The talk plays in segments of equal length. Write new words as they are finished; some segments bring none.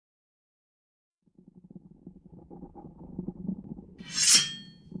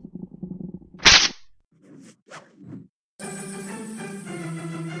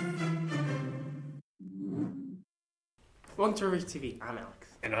Welcome to Rich TV. I'm Alex.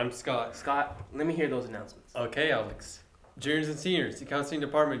 And I'm Scott. Scott, let me hear those announcements. Okay, Alex. Juniors and seniors, the counseling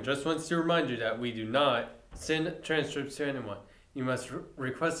department just wants to remind you that we do not send transcripts to anyone. You must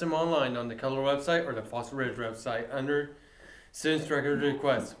request them online on the Color website or the Fossil Ridge website under Students Record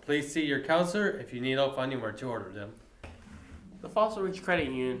Requests. Please see your counselor if you need help finding where to order them. The Fossil Ridge Credit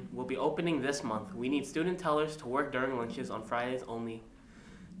Union will be opening this month. We need student tellers to work during lunches on Fridays only.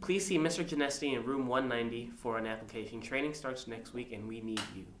 Please see Mr. Genesti in room 190 for an application. Training starts next week and we need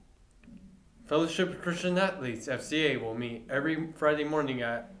you. Fellowship of Christian Athletes, FCA, will meet every Friday morning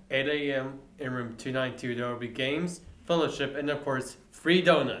at 8 a.m. in room 292. There will be games, fellowship, and of course, free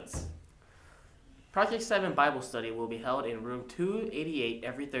donuts. Project 7 Bible Study will be held in room 288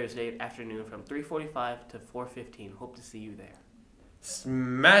 every Thursday afternoon from 3:45 to 4:15. Hope to see you there.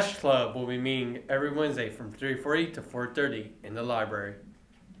 Smash Club will be meeting every Wednesday from 3:40 to 4:30 in the library.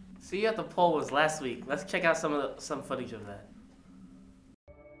 See you at the poll was last week. Let's check out some footage of that.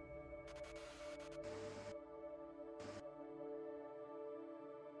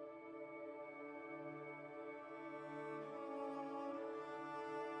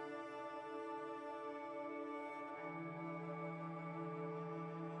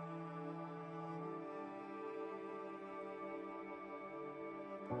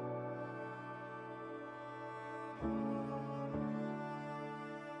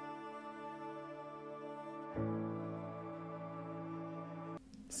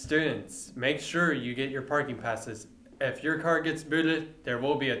 Students, make sure you get your parking passes. If your car gets booted, there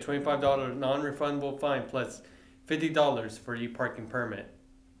will be a $25 non-refundable fine plus $50 for your parking permit.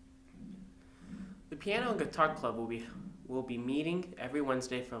 The Piano and Guitar Club will be meeting every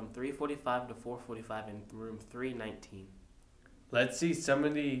Wednesday from 3:45 to 4:45 in room 319. Let's see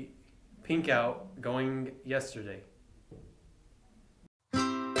somebody pink out going yesterday.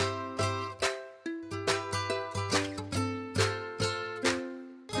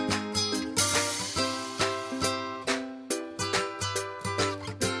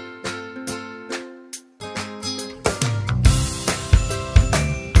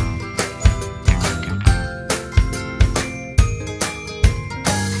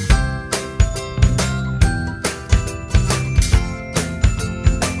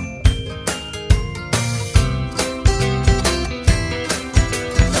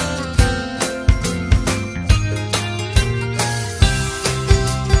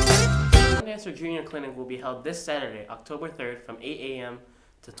 Junior Clinic will be held this Saturday, October 3rd from 8 a.m.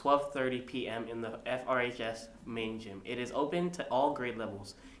 to 12:30 p.m. in the FRHS main gym. It is open to all grade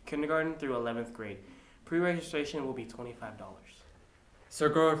levels, kindergarten through 11th grade. Pre-registration will be $25.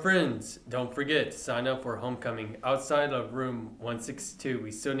 Circle of Friends, don't forget to sign up for homecoming outside of room 162. We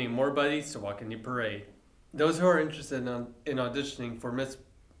still need more buddies to walk in the parade. Those who are interested in auditioning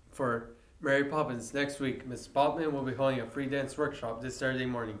for Mary Poppins next week, Ms. Botman will be holding a free dance workshop this Saturday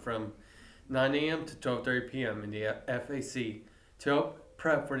morning from 9 a.m. to 12:30 p.m. in the FAC. To help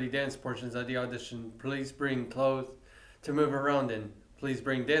prep for the dance portions of the audition, please bring clothes to move around in. Please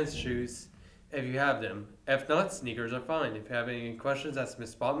bring dance shoes if you have them. If not, sneakers are fine. If you have any questions, ask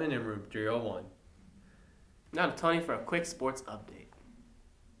Ms. Botman in room 301. Now to Tony for a quick sports update.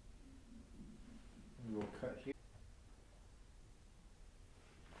 We'll cut here.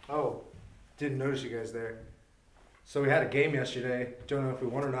 Oh, didn't notice you guys there. So we had a game yesterday. Don't know if we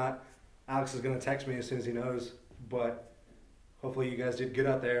won or not. Alex is going to text me as soon as he knows, but hopefully you guys did good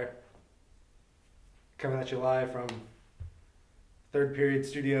out there. Coming at you live from third period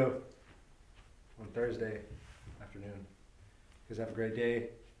studio on Thursday afternoon. You guys have a great day. You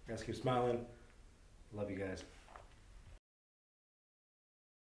guys keep smiling. Love you guys.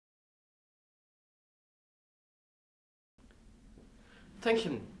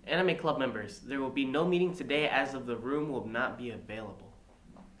 Attention, Anime Club members. There will be no meeting today as of the room will not be available.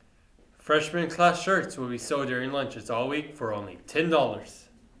 Freshman class shirts will be sold during lunches all week for only $10.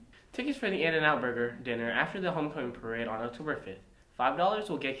 Tickets for the In-N-Out Burger dinner after the homecoming parade on October 5th. $5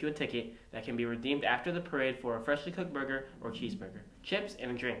 will get you a ticket that can be redeemed after the parade for a freshly cooked burger or cheeseburger, chips, and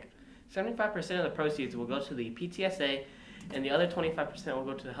a drink. 75% of the proceeds will go to the PTSA, and the other 25% will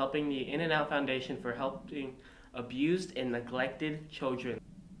go to helping the In-N-Out Foundation for helping abused and neglected children.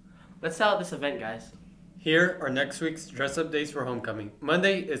 Let's sell out this event, guys. Here are next week's dress-up days for homecoming.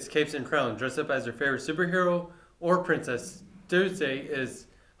 Monday is Capes and Crown. Dress up as your favorite superhero or princess. Tuesday is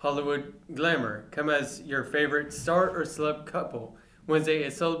Hollywood Glamour. Come as your favorite star or celeb couple. Wednesday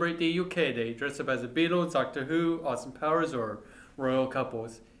is Celebrate the UK Day. Dress up as the Beatles, Doctor Who, Austin Powers, or royal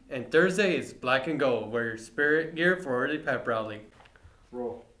couples. And Thursday is Black and Gold. Wear your spirit gear for early pep rally.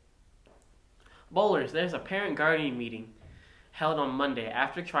 Roll. Bowlers, there's a parent-guardian meeting held on Monday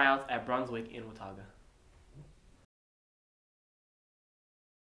after tryouts at Brunswick in Watauga.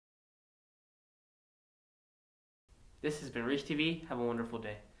 This has been Reach TV. Have a wonderful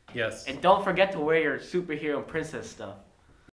day. Yes. And don't forget to wear your superhero and princess stuff.